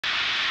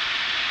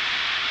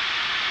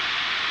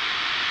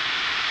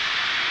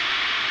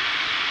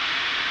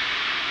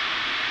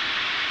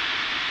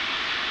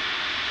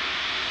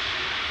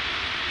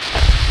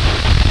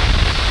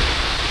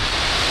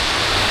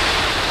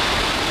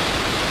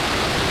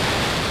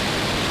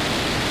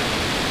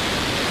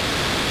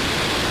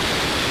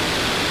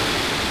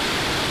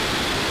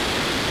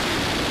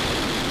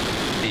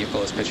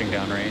vehicles pitching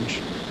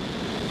downrange.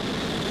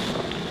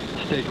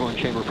 Stage 1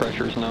 chamber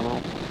pressure is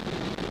nominal.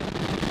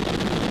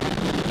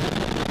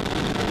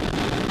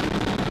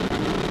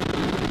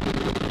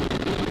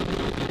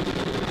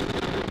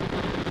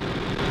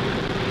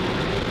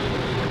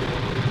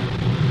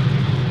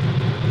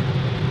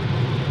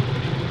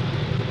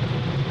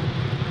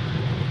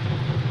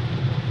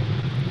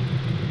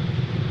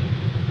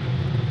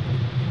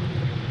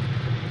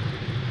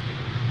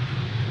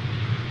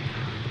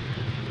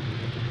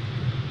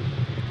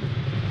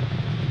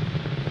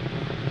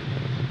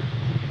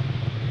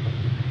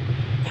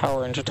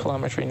 Power engine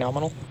telemetry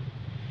nominal.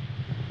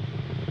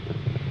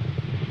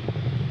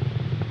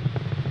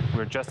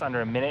 We're just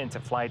under a minute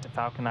into flight.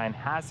 Falcon 9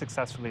 has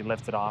successfully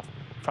lifted off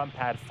from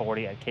Pad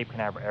 40 at Cape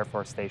Canaveral Air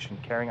Force Station,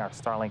 carrying our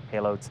Starlink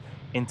payloads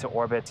into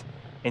orbit.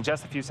 In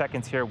just a few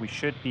seconds here, we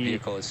should be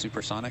Vehicle is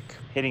supersonic.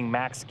 hitting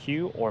max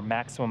Q, or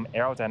maximum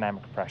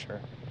aerodynamic pressure.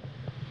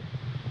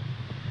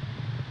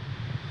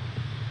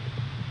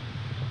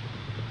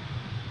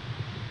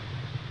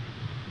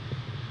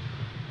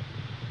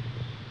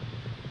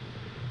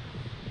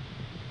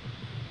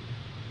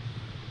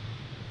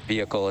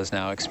 Vehicle is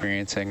now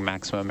experiencing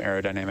maximum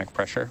aerodynamic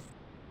pressure.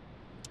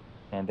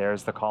 And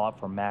there's the call up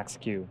for max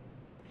Q.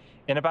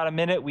 In about a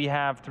minute, we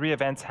have 3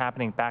 events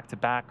happening back to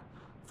back.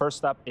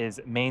 First up is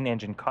main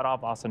engine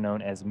cutoff, also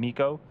known as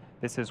MECO.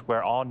 This is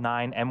where all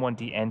 9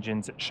 M1D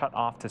engines shut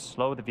off to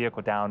slow the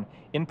vehicle down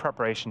in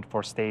preparation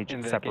for stage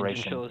separation.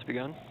 Engine chill has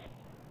begun.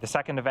 The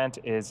second event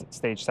is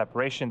stage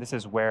separation. This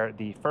is where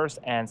the first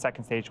and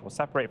second stage will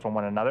separate from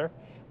one another,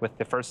 with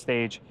the first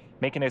stage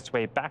making its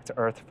way back to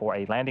Earth for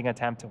a landing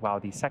attempt, while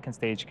the second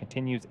stage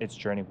continues its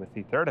journey with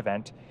the third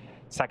event,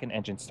 Second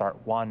Engine Start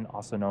 1,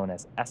 also known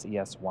as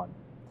SES-1.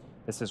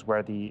 This is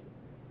where the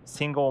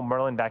single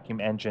Merlin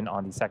vacuum engine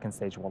on the second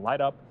stage will light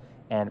up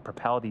and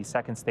propel the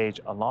second stage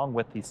along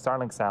with the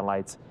Starlink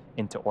satellites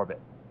into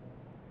orbit.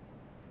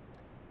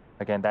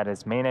 Again, that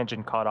is main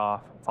engine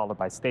cutoff, followed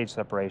by stage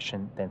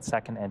separation, then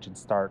second engine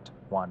start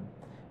 1.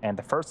 And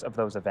the first of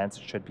those events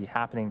should be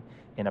happening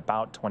in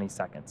about 20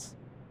 seconds.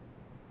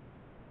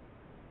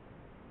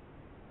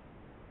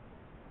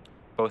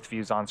 Both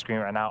views on screen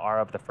right now are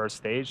of the first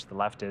stage. The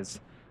left is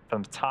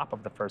from the top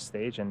of the first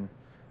stage, and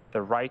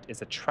the right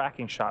is a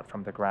tracking shot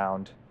from the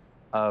ground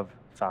of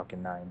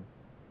Falcon 9.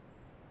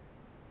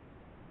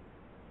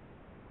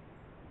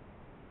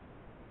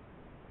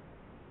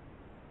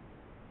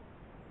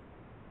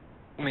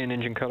 Main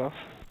engine cutoff.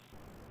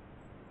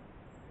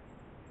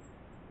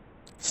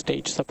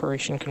 Stage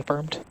separation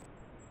confirmed.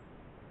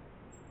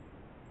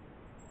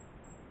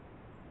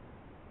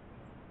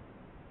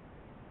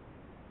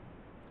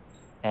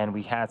 And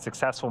we had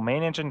successful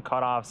main engine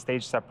cutoff,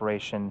 stage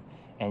separation,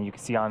 and you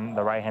can see on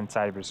the right-hand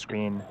side of your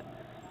screen,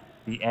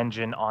 the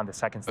engine on the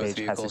second stage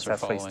has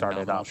successfully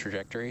started up.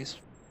 Trajectories.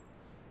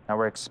 Now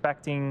we're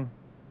expecting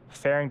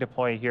fairing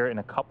deploy here in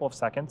a couple of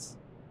seconds.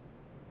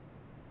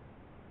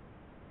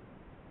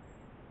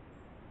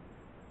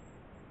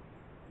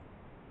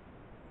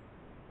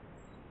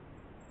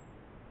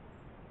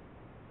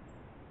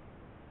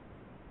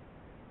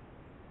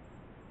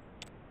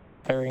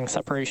 Fairing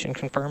separation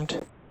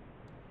confirmed.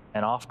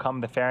 And off come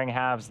the fairing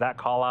halves. That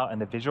call out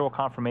and the visual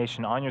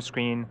confirmation on your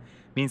screen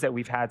means that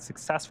we've had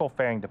successful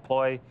fairing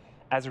deploy.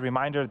 As a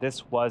reminder,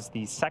 this was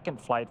the second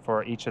flight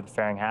for each of the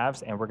fairing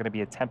halves, and we're going to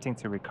be attempting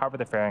to recover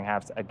the fairing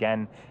halves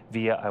again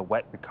via a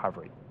wet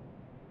recovery.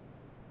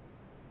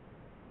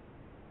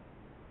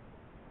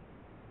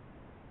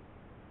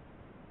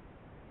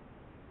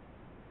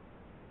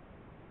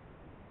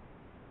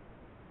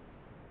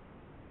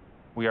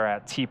 We are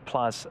at T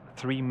plus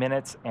 3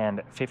 minutes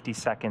and 50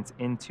 seconds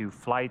into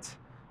flight.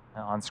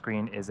 On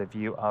screen is a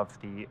view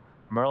of the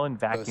Merlin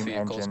vacuum engine.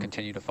 Both vehicles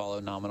continue to follow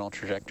nominal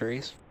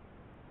trajectories.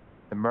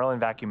 The Merlin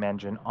vacuum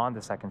engine on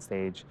the second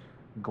stage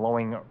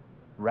glowing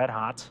red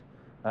hot.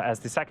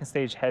 As the second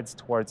stage heads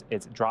towards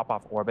its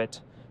drop-off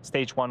orbit,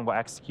 stage 1 will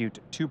execute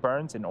 2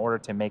 burns in order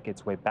to make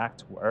its way back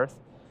to Earth.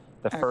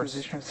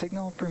 Acquisition of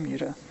signal,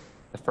 Bermuda.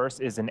 The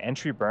first is an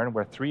entry burn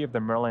where 3 of the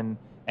Merlin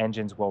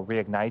engines will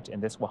reignite,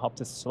 and this will help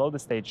to slow the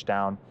stage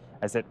down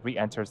as it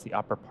re-enters the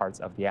upper parts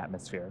of the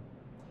atmosphere.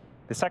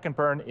 The second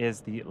burn is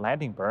the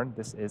landing burn.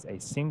 This is a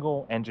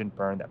single engine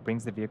burn that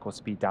brings the vehicle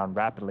speed down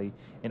rapidly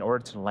in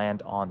order to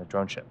land on the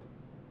drone ship.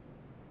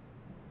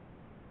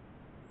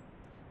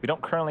 We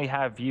don't currently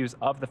have views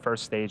of the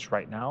first stage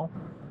right now,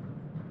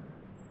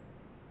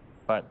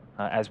 but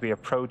as we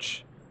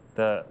approach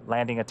the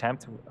landing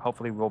attempt,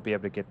 hopefully we'll be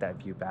able to get that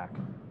view back.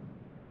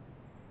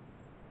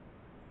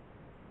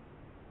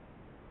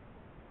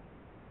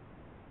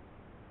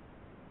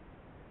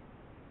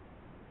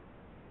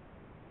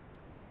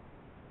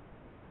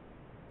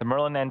 The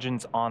Merlin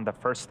engines on the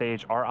first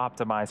stage are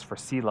optimized for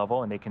sea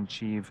level, and they can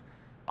achieve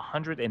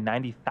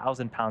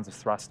 190,000 pounds of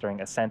thrust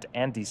during ascent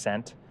and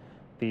descent.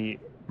 The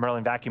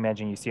Merlin vacuum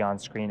engine you see on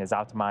screen is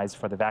optimized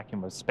for the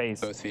vacuum of space.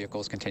 Both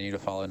vehicles continue to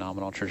follow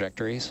nominal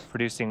trajectories,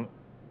 producing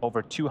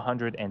over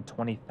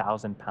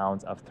 220,000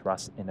 pounds of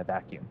thrust in a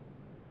vacuum.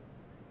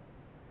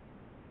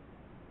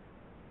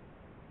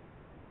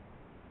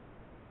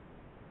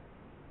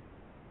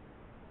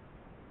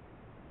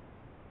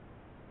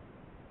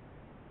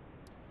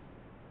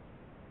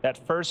 That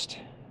first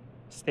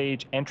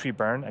stage entry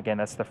burn, again,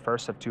 that's the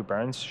first of 2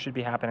 burns, should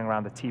be happening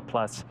around the T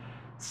plus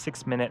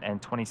 6 minute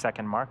and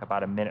 20-second mark,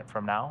 about a minute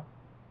from now.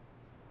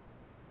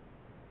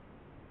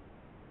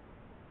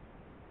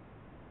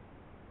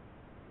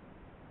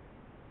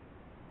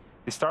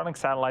 The Starlink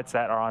satellites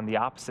that are on the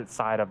opposite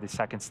side of the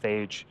second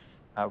stage,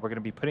 we're going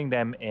to be putting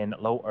them in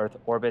low Earth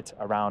orbit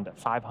around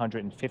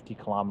 550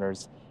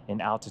 kilometers in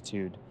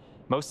altitude.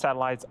 Most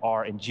satellites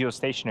are in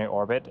geostationary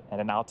orbit at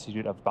an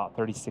altitude of about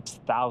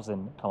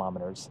 36,000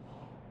 kilometers.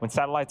 When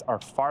satellites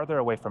are farther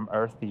away from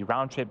Earth, the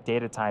round-trip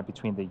data time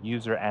between the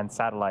user and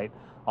satellite,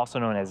 also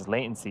known as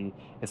latency,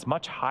 is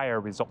much higher,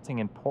 resulting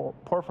in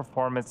poor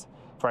performance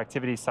for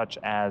activities such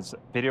as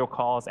video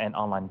calls and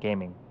online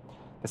gaming.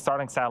 The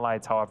Starlink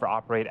satellites, however,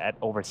 operate at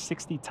over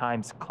 60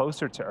 times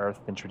closer to Earth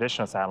than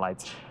traditional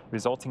satellites,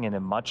 resulting in a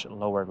much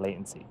lower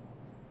latency.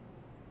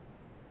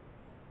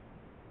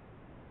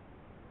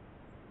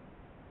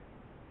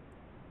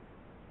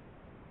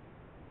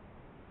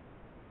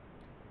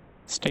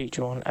 Stage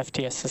 1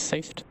 FTS is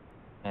saved.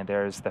 And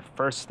there's the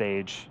first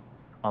stage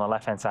on the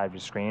left-hand side of your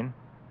screen.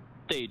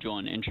 Stage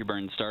 1 entry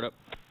burn startup.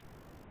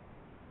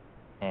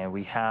 And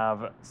we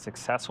have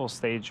successful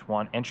stage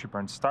 1 entry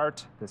burn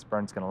start. This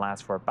burn's going to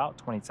last for about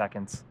 20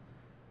 seconds.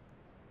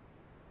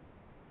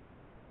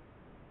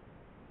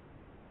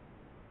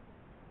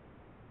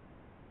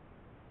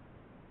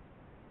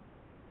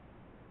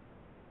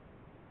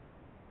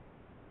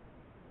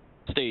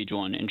 Stage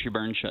 1 entry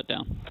burn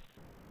shutdown.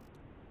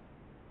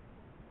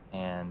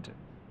 And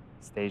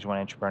stage 1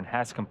 entry burn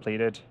has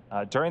completed.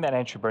 During that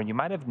entry burn, you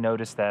might have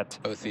noticed that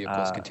Both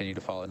vehicles continue to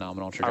follow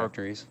nominal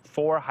trajectories.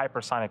 4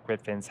 hypersonic grid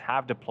fins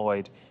have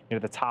deployed near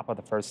the top of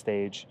the first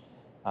stage.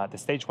 The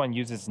stage 1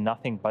 uses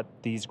nothing but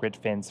these grid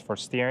fins for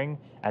steering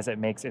as it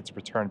makes its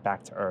return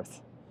back to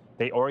Earth.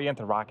 They orient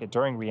the rocket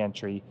during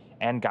re-entry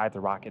and guide the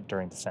rocket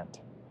during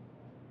descent.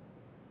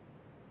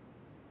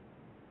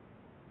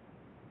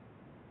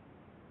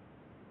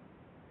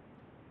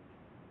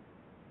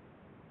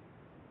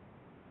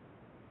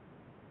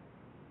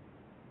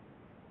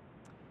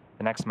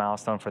 The next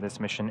milestone for this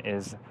mission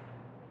is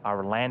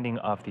our landing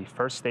of the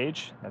first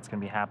stage. That's going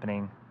to be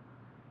happening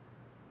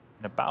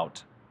in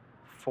about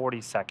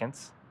 40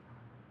 seconds,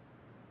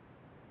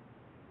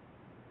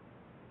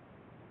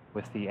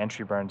 with the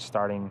entry burn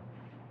starting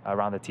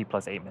around the T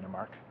plus 8 minute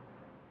mark.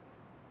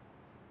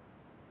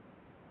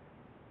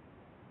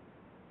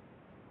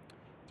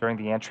 During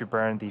the entry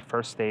burn, the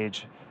first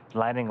stage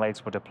landing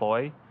legs will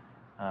deploy.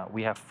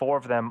 We have 4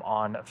 of them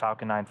on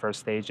Falcon 9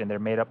 first stage, and they're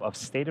made up of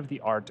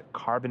state-of-the-art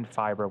carbon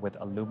fiber with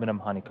aluminum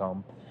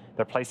honeycomb.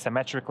 They're placed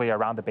symmetrically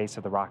around the base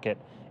of the rocket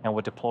and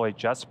will deploy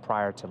just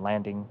prior to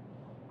landing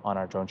on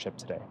our drone ship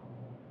today.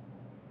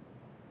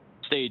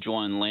 Stage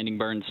 1 landing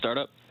burn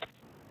startup.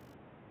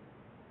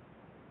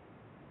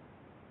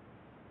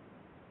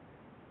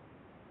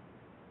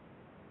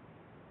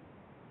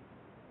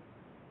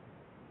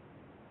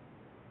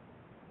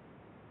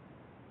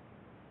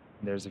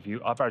 There's a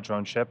view of our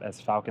drone ship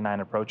as Falcon 9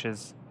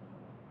 approaches.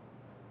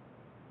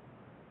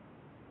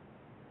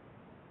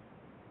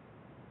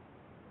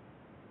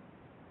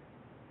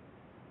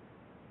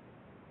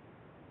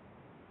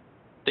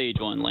 Stage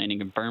 1 landing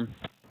confirmed.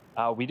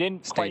 We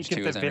didn't quite Stage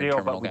 2 get is the under video, but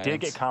terminal we did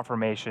guidance. get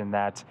confirmation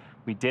that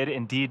we did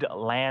indeed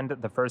land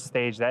the first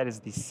stage. That is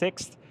the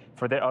 6th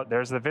for the,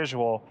 there's the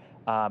visual.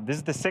 This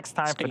is the 6th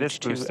time for this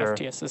Stage 2 booster.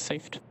 FTS is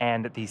saved.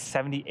 And the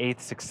 78th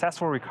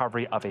successful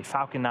recovery of a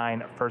Falcon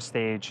 9 first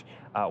stage.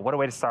 What a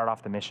way to start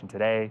off the mission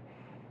today.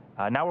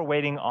 Now we're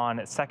waiting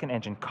on second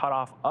engine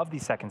cutoff of the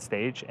second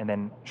stage, and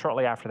then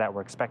shortly after that,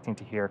 we're expecting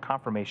to hear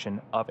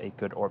confirmation of a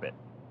good orbit.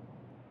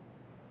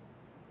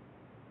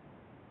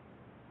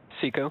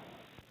 Seco.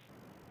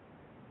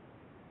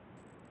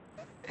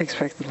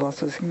 Expected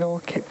loss of signal,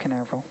 Cape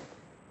Canaveral.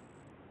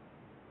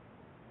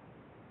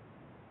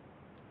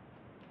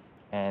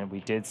 And we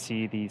did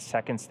see the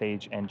second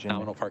stage engine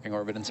Nominal parking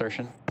orbit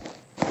insertion.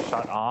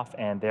 shut off,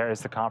 and there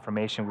is the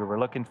confirmation we were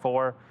looking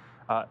for.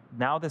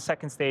 Now the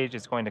second stage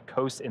is going to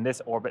coast in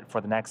this orbit for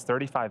the next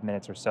 35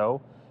 minutes or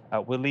so.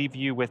 We'll leave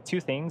you with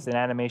 2 things, an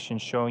animation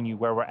showing you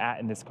where we're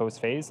at in this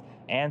coast phase,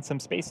 and some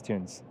space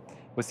tunes.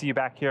 We'll see you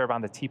back here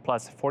around the T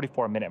plus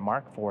 44 minute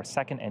mark for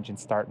second engine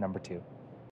start number 2.